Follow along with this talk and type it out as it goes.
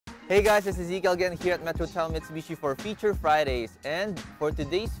Hey guys, this is Ezekiel again here at Metrotown Mitsubishi for Feature Fridays. And for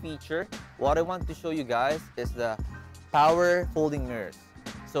today's feature, what I want to show you guys is the power folding mirrors.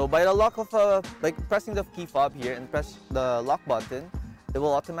 So by the lock of like pressing the key fob here and press the lock button, it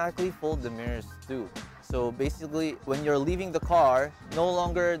will automatically fold the mirrors too. So basically, when you're leaving the car, no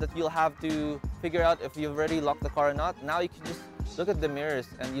longer that you'll have to figure out if you've already locked the car or not. Now you can just look at the mirrors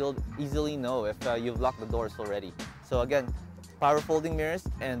and you'll easily know if you've locked the doors already. So again, power folding mirrors,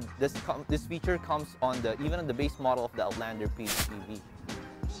 and this feature comes on even on the base model of the Outlander PHEV.